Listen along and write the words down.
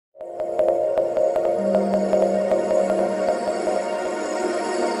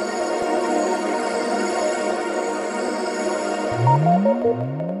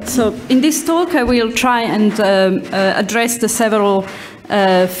So in this talk, I will try and address the several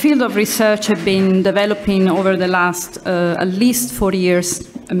field of research I've been developing over the last at least 4 years,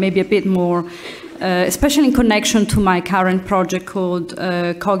 maybe a bit more, especially in connection to my current project called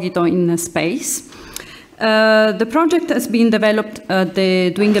Cogito in Space. The project has been developed at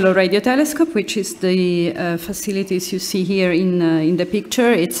the Dwingeloo Radio Telescope, which is the facilities you see here in the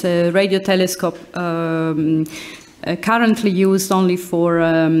picture. It's a radio telescope currently used only for,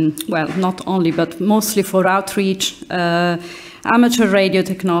 well, not only, but mostly for outreach, amateur radio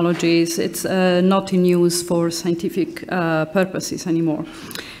technologies. It's not in use for scientific purposes anymore.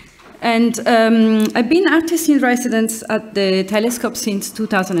 And I've been artist in residence at the telescope since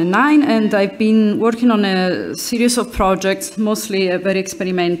 2009, and I've been working on a series of projects, mostly very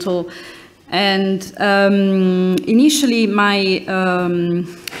experimental. And initially, my,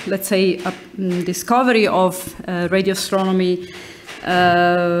 let's say, discovery of radio astronomy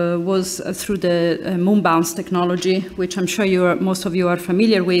was through the moon-bounce technology, which I'm sure most of you are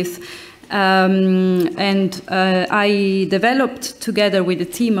familiar with. I developed, together with a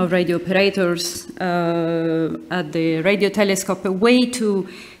team of radio operators at the radio telescope, a way to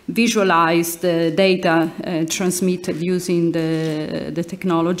visualize the data transmitted using the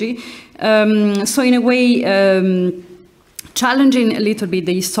technology. So in a way, challenging a little bit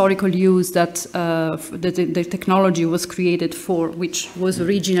the historical use that the technology was created for, which was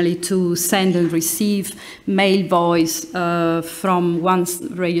originally to send and receive mail voice from one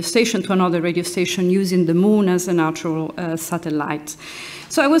radio station to another radio station using the moon as a natural satellite.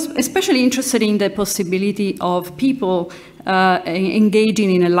 So I was especially interested in the possibility of people engaging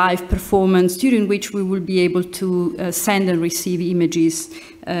in a live performance during which we will be able to send and receive images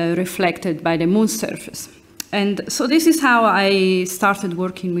reflected by the moon surface. And so this is how I started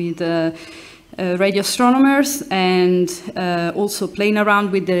working with radio astronomers and also playing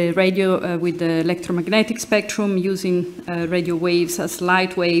around with the radio, with the electromagnetic spectrum, using radio waves as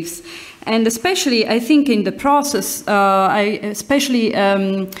light waves. And especially, I think in the process, I especially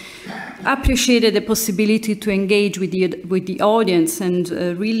appreciated the possibility to engage with the audience and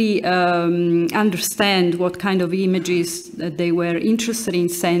really understand what kind of images that they were interested in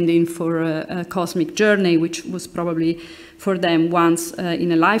sending for a cosmic journey, which was probably for them once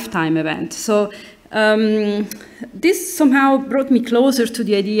in a lifetime event. So this somehow brought me closer to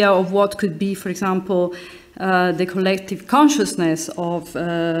the idea of what could be, for example, the collective consciousness of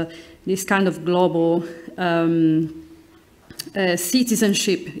this kind of global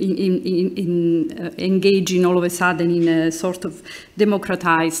citizenship in engaging all of a sudden in a sort of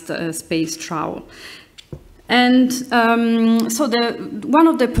democratized space travel. And so one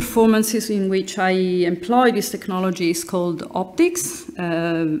of the performances in which I employ this technology is called Optics.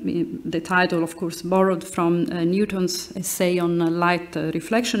 The title, of course, borrowed from Newton's essay on light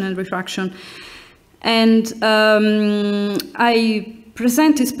reflection and refraction. And I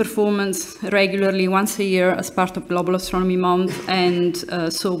present this performance regularly once a year as part of Global Astronomy Month, and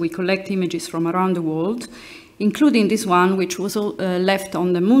so we collect images from around the world, including this one, which was left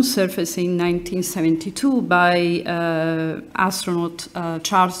on the moon surface in 1972 by astronaut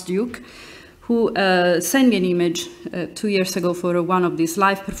Charles Duke, who sent me an image 2 years ago for one of these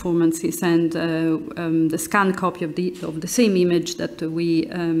live performances, and the scanned copy of the same image that we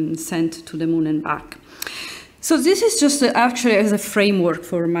sent to the moon and back. So this is just actually as a framework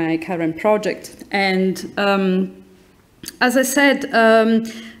for my current project. And as I said,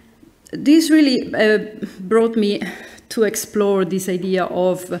 this really brought me to explore this idea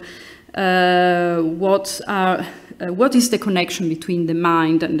of what is the connection between the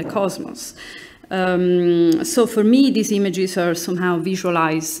mind and the cosmos. So for me, these images are somehow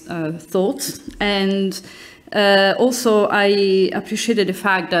visualized thoughts. And also I appreciated the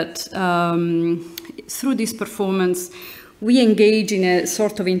fact that through this performance, we engage in a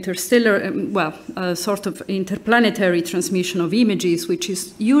sort of interstellar, well, a sort of interplanetary transmission of images, which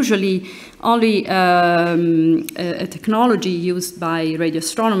is usually only a technology used by radio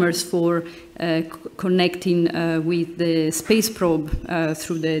astronomers for connecting with the space probe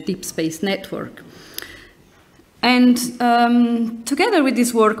through the Deep Space Network. And together with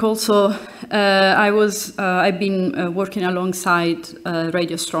this work also, I've been working alongside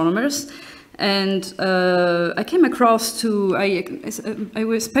radio astronomers. And I came across I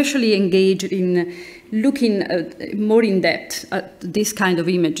was especially engaged in looking more in depth at this kind of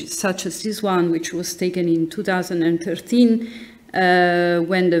images, such as this one, which was taken in 2013,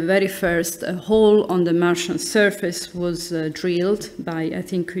 when the very first hole on the Martian surface was drilled by, I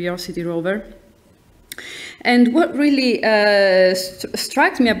think, Curiosity rover. And what really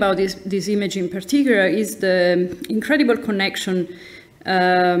struck me about this image in particular is the incredible connection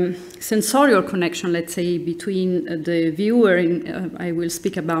sensorial connection, let's say, between the viewer, I will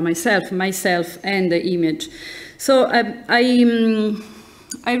speak about myself and the image. So I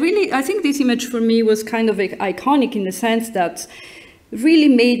think this image for me was kind of iconic in the sense that really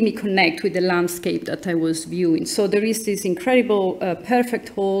made me connect with the landscape that I was viewing. So there is this incredible perfect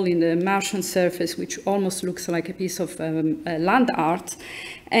hole in the Martian surface, which almost looks like a piece of land art.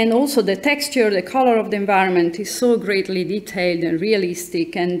 And also the texture, the color of the environment is so greatly detailed and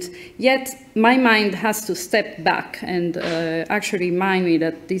realistic, and yet my mind has to step back and actually remind me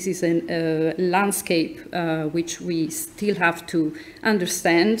that this is a landscape which we still have to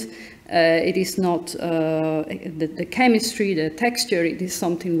understand. It is not the chemistry, the texture, it is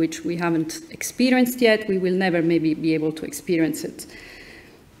something which we haven't experienced yet. We will never maybe be able to experience it.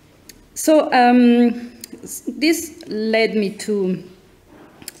 So this led me to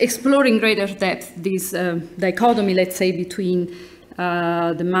explore in greater depth this dichotomy, let's say, between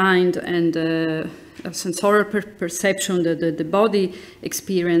the mind and sensorial perception, the body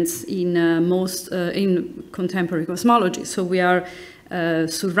experience in in contemporary cosmology. So we are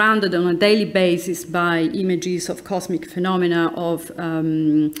surrounded on a daily basis by images of cosmic phenomena, of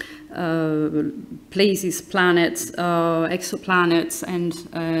places, planets, exoplanets,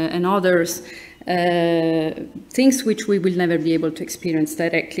 and others, things which we will never be able to experience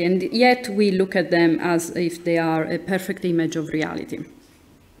directly, and yet we look at them as if they are a perfect image of reality.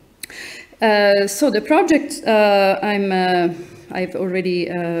 So the project I've already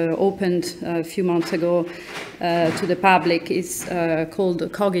opened a few months ago to the public is called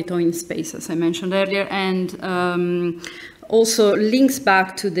Cogito in Space, as I mentioned earlier, and also links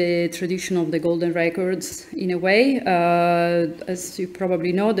back to the tradition of the golden records in a way. As you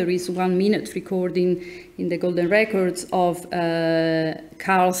probably know, there is 1 minute recording in the golden records of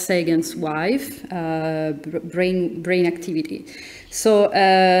Carl Sagan's wife, brain activity. So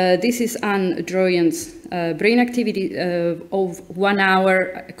this is Anne Droyan's brain activity of 1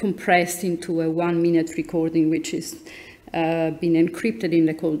 hour compressed into a 1 minute recording, which is been encrypted in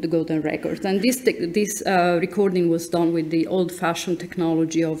the golden record. And this recording was done with the old-fashioned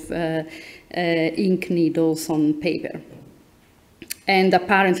technology of ink needles on paper. And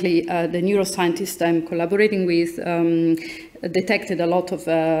apparently the neuroscientist I'm collaborating with detected a lot of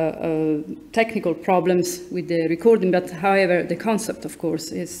technical problems with the recording, but however, the concept, of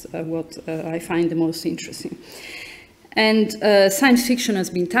course, is what I find the most interesting. And science fiction has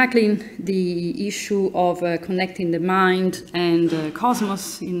been tackling the issue of connecting the mind and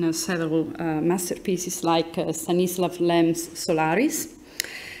cosmos in several masterpieces like Stanislav Lem's Solaris,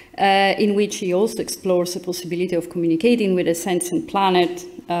 in which he also explores the possibility of communicating with a sentient planet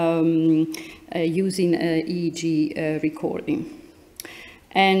using EEG recording.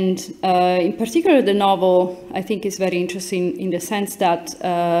 And in particular, the novel, I think, is very interesting in the sense that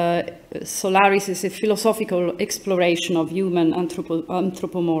Solaris is a philosophical exploration of human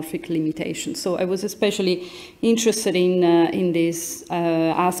anthropomorphic limitations. So I was especially interested in this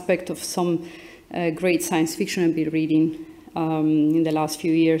aspect of some great science fiction I've been reading in the last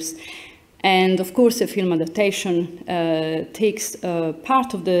few years. And of course, the film adaptation takes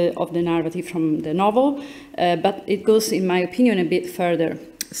part of the narrative from the novel, but it goes, in my opinion, a bit further.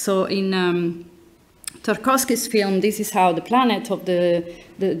 So in Tarkovsky's film, this is how the planet of the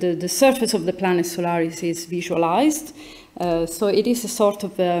surface of the planet Solaris is visualized. So it is a sort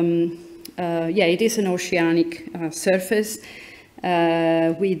of, it is an oceanic surface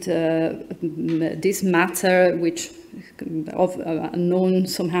with this matter, which of a known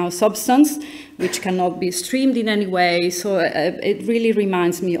somehow substance, which cannot be streamed in any way. So it really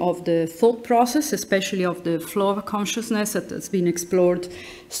reminds me of the thought process, especially of the flow of consciousness that has been explored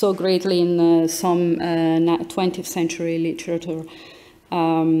so greatly in some 20th century literature.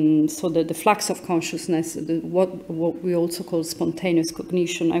 So the flux of consciousness, what we also call spontaneous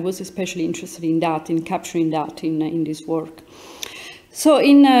cognition. I was especially interested in that, in capturing that in this work. So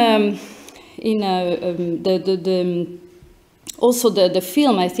also the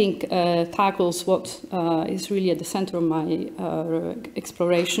film, I think, tackles what is really at the center of my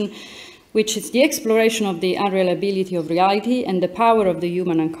exploration, which is the exploration of the unreliability of reality and the power of the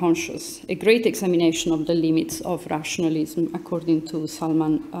human unconscious, a great examination of the limits of rationalism, according to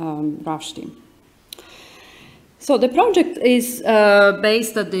Salman Rushdie. So the project is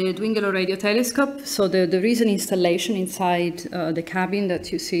based at the Dwingelo Radio Telescope, so the recent installation inside the cabin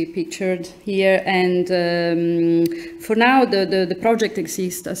that you see pictured here. And for now, the project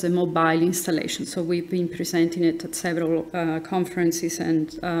exists as a mobile installation. So we've been presenting it at several conferences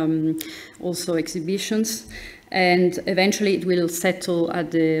and also exhibitions. and eventually it will settle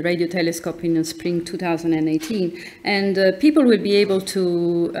at the radio telescope in spring 2018. And people will be able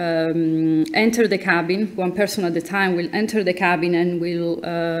to enter the cabin. One person at a time will enter the cabin, and will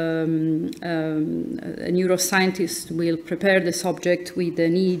a neuroscientist will prepare the subject with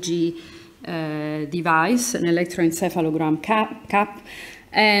an EEG device, an electroencephalogram cap,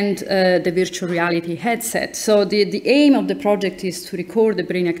 and the virtual reality headset. So the aim of the project is to record the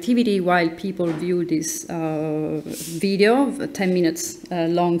brain activity while people view this video, a 10 minutes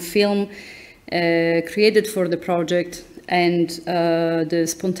long film created for the project, and the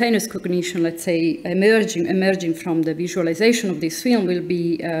spontaneous cognition, let's say, emerging from the visualization of this film will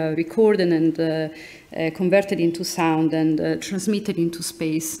be recorded and converted into sound and transmitted into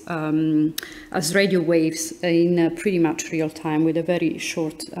space as radio waves in pretty much real time with a very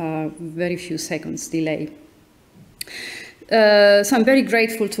short, very few seconds delay. So I'm very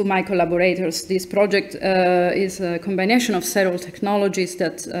grateful to my collaborators. This project is a combination of several technologies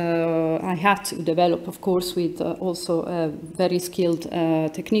that I had to develop, of course, with also very skilled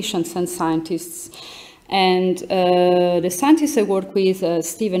technicians and scientists. And the scientists I work with,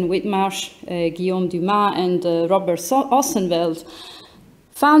 Stephen Whitmarsh, Guillaume Dumas, and Robert Ossenveld,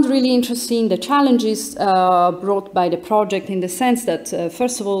 found really interesting the challenges brought by the project, in the sense that,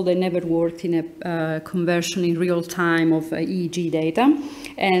 first of all, they never worked in a conversion in real time of EEG data,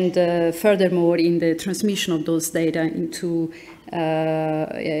 and furthermore, in the transmission of those data into,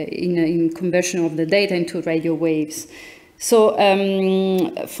 in conversion of the data into radio waves. So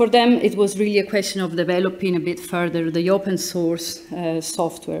for them, it was really a question of developing a bit further the open source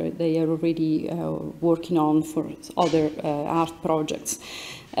software they are already working on for other art projects.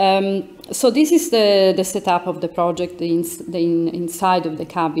 So this is the setup of the project, the inside of the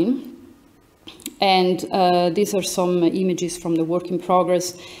cabin. And these are some images from the work in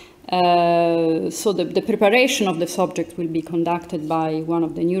progress. So the preparation of the subject will be conducted by one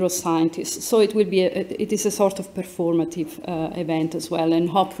of the neuroscientists. So it will be it is a sort of performative event as well, and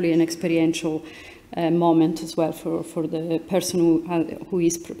hopefully an experiential moment as well for the person who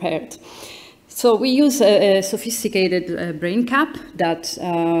is prepared. So we use a sophisticated brain cap that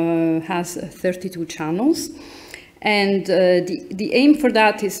has 32 channels. And the aim for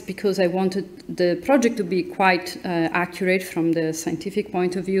that is because I wanted the project to be quite accurate from the scientific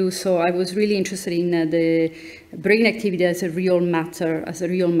point of view. So I was really interested in the brain activity as a real matter, as a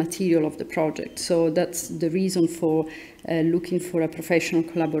real material of the project. So that's the reason for looking for a professional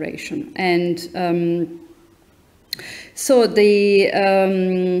collaboration. And so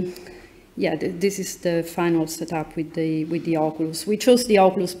this is the final setup with the Oculus. We chose the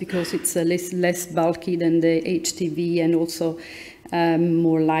Oculus because it's less bulky than the HTV, and also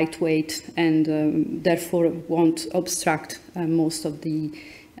more lightweight, and therefore won't obstruct most of the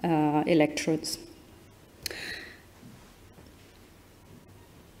electrodes.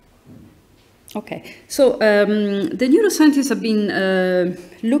 Okay, so the neuroscientists have been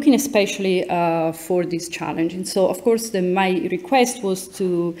looking especially for this challenge. And so, of course, my request was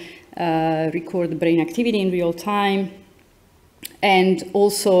to record the brain activity in real time, and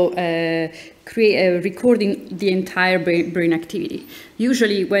also recording the entire brain activity.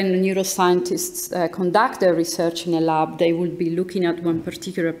 Usually when neuroscientists conduct their research in a lab, they will be looking at one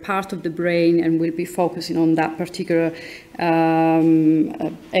particular part of the brain and will be focusing on that particular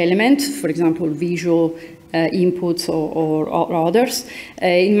element, for example, visual inputs or others.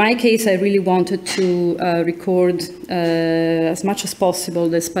 In my case, I really wanted to record as much as possible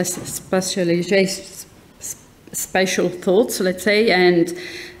the spatial thoughts, let's say, and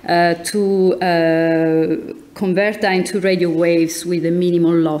to convert that into radio waves with a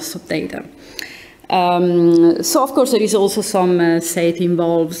minimal loss of data. So, of course, there is also some SETI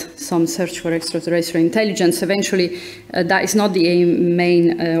involved, some search for extraterrestrial intelligence. Eventually, that is not the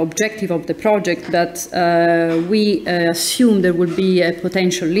main objective of the project, but we assume there will be a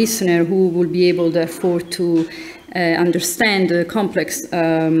potential listener who will be able, therefore, to understand the complex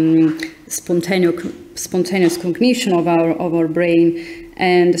spontaneous cognition of our brain,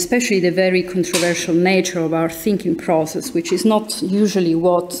 and especially the very controversial nature of our thinking process, which is not usually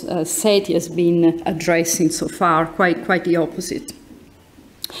what SETI has been addressing so far, quite the opposite.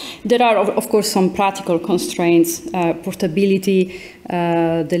 There are, of course, some practical constraints, portability,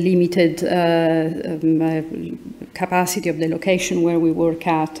 the limited capacity of the location where we work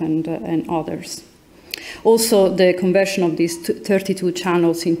at, and others. Also, the conversion of these 32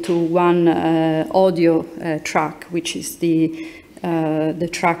 channels into one audio track, which is the the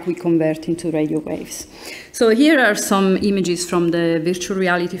track we convert into radio waves. So here are some images from the virtual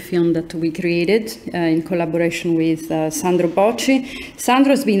reality film that we created in collaboration with Sandro Bocci.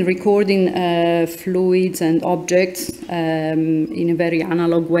 Sandro has been recording fluids and objects in a very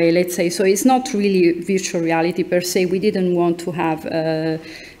analog way, let's say. So it's not really virtual reality per se. We didn't want to have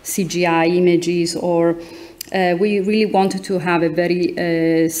CGI images, or we really wanted to have a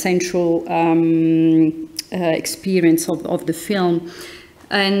very sensual experience of the film.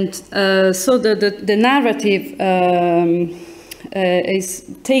 And so the narrative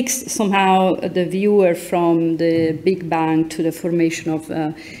takes somehow the viewer from the Big Bang to the formation of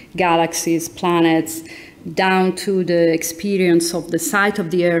galaxies, planets, down to the experience of the sight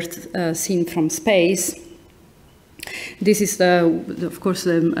of the Earth seen from space. This is, of course,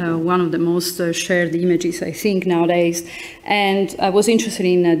 one of the most shared images, I think, nowadays. And I was interested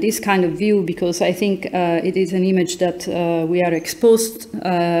in this kind of view because I think it is an image that we are exposed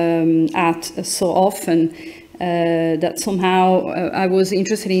at so often that somehow I was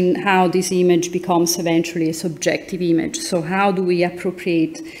interested in how this image becomes eventually a subjective image. So how do we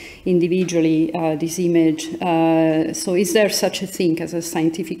appropriate individually this image? So is there such a thing as a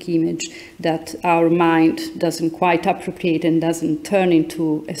scientific image that our mind doesn't quite appropriate and doesn't turn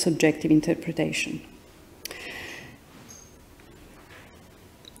into a subjective interpretation?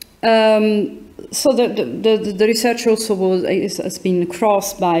 So the research also has been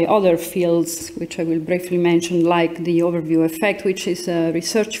crossed by other fields, which I will briefly mention, like the overview effect, which is a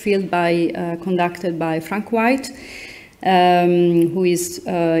research field conducted by Frank White, who is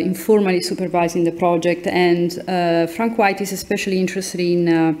informally supervising the project. And Frank White is especially interested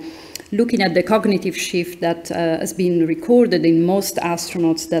in looking at the cognitive shift that has been recorded in most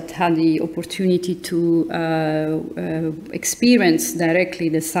astronauts that had the opportunity to experience directly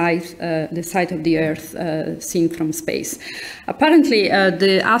the sight of the Earth seen from space. Apparently,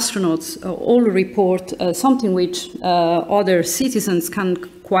 the astronauts all report something which other citizens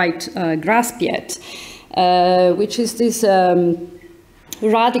can't quite grasp yet, which is this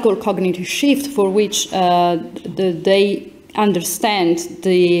radical cognitive shift for which they understand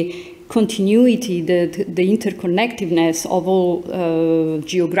the continuity, the interconnectedness of all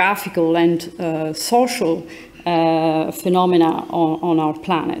geographical and social phenomena on our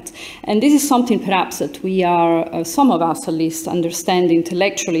planet. And this is something perhaps that we are, some of us at least, understand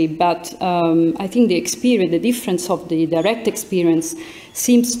intellectually, but I think the experience, the difference of the direct experience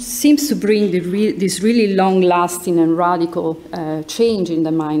seems to bring this really long-lasting and radical change in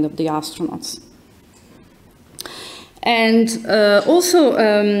the mind of the astronauts. And also,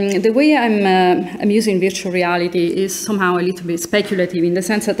 the way I'm using virtual reality is somehow a little bit speculative, in the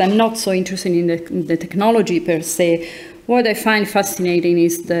sense that I'm not so interested in the technology per se. What I find fascinating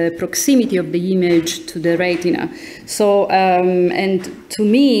is the proximity of the image to the retina. So, and to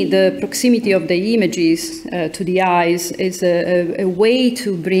me, the proximity of the images to the eyes is a way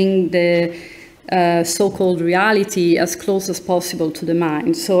to bring the so-called reality as close as possible to the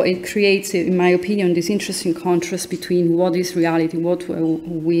mind. So it creates, in my opinion, this interesting contrast between what is reality, what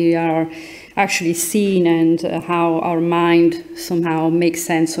we are actually seeing, and how our mind somehow makes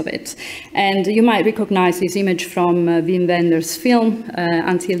sense of it. And you might recognize this image from Wim Wenders' film,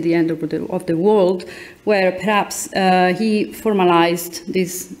 Until the End of the World, where perhaps he formalized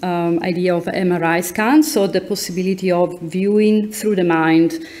this idea of MRI scan, so the possibility of viewing through the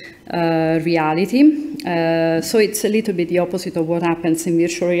mind reality. So it's a little bit the opposite of what happens in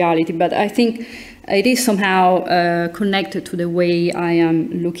virtual reality, but I think it is somehow connected to the way I am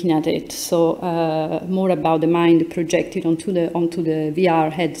looking at it. So more about the mind projected onto the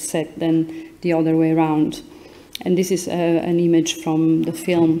VR headset than the other way around. And this is an image from the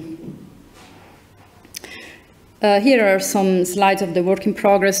film. Here are some slides of the work in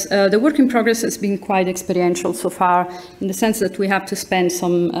progress. The work in progress has been quite experiential so far, in the sense that we have to spend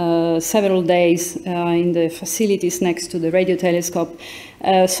several days in the facilities next to the radio telescope.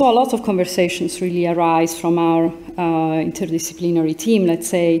 So a lot of conversations really arise from our interdisciplinary team, let's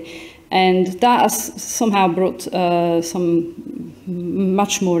say, and that has somehow brought some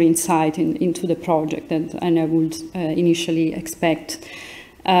much more insight into the project than I would initially expect.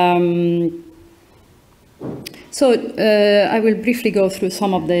 So I will briefly go through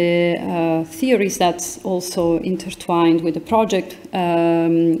some of the theories that's also intertwined with the project.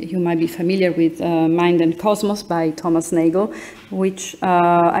 You might be familiar with Mind and Cosmos by Thomas Nagel, which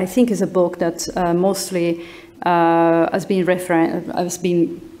I think is a book that mostly has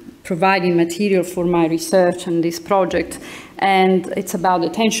been providing material for my research and this project. And it's about the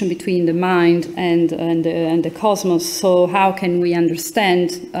tension between the mind and the cosmos. So how can we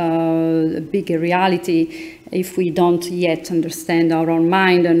understand a bigger reality if we don't yet understand our own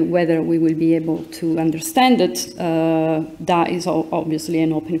mind, and whether we will be able to understand it? That is obviously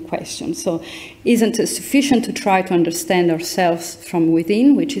an open question. So isn't it sufficient to try to understand ourselves from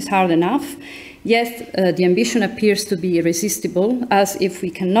within, which is hard enough? Yet the ambition appears to be irresistible, as if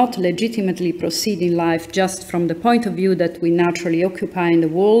we cannot legitimately proceed in life just from the point of view that we naturally occupy in the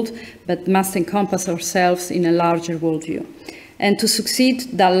world, but must encompass ourselves in a larger worldview. And to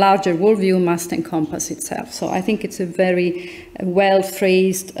succeed, that larger worldview must encompass itself. So I think it's a very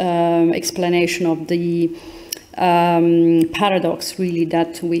well-phrased explanation of the paradox, really,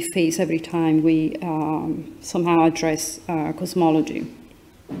 that we face every time we somehow address cosmology.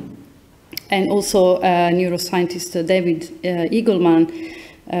 And also neuroscientist David Eagleman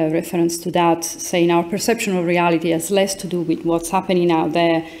reference to that, saying our perception of reality has less to do with what's happening out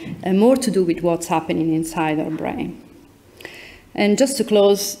there and more to do with what's happening inside our brain. And just to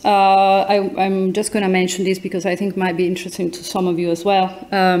close, I'm just going to mention this because I think it might be interesting to some of you as well.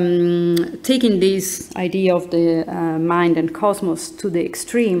 Taking this idea of the mind and cosmos to the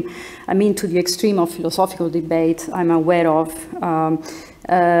extreme, I mean to the extreme of philosophical debate I'm aware of,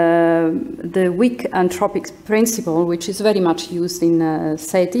 the weak anthropic principle, which is very much used in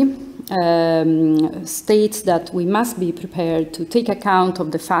SETI, states that we must be prepared to take account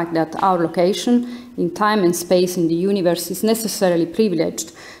of the fact that our location in time and space in the universe is necessarily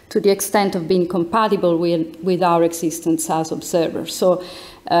privileged to the extent of being compatible with our existence as observers. So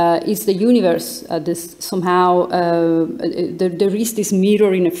is the universe somehow, there is this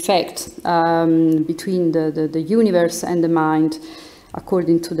mirroring effect between the universe and the mind,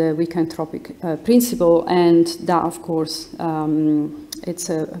 according to the weak anthropic principle, and that, of course, it's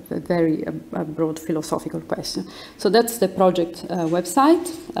a very broad philosophical question. So that's the project website.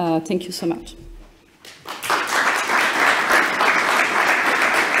 Thank you so much.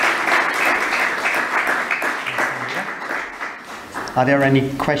 Are there any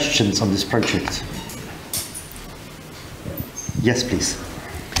questions on this project? Yes, please.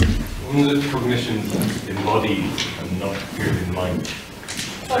 Only cognitions embodied and not appeared in mind.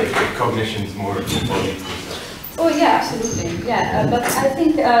 Sorry? Cognitions more embodied. Oh yeah, absolutely. Yeah, but I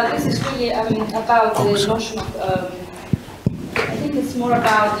think this is really about the notion of. I think it's more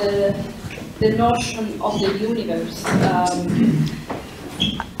about the notion of the universe.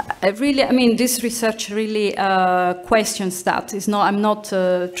 This research really questions that. It's not. I'm not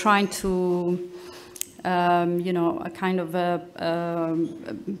trying to.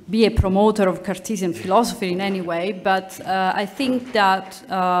 Be a promoter of Cartesian philosophy in any way, but I think that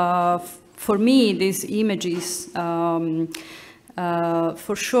for me these images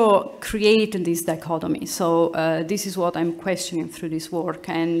for sure create this dichotomy. So this is what I'm questioning through this work,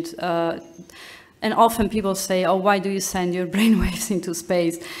 and often people say, "Oh, why do you send your brainwaves into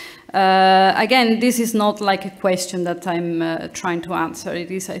space?" Again, this is not like a question that I'm trying to answer.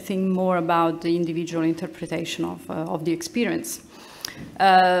 It is, I think, more about the individual interpretation of the experience.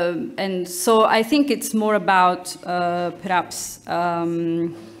 And so I think it's more about perhaps,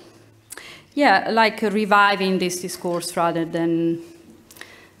 like reviving this discourse rather than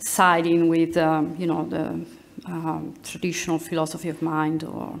siding with, the traditional philosophy of mind.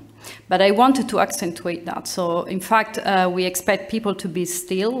 But I wanted to accentuate that. So in fact, we expect people to be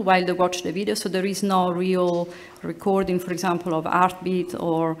still while they watch the video. So there is no real recording, for example, of heartbeat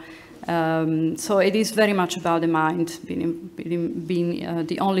or so it is very much about the mind being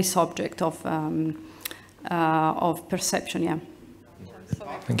the only subject of perception. Yeah.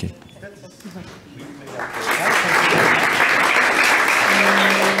 Thank you.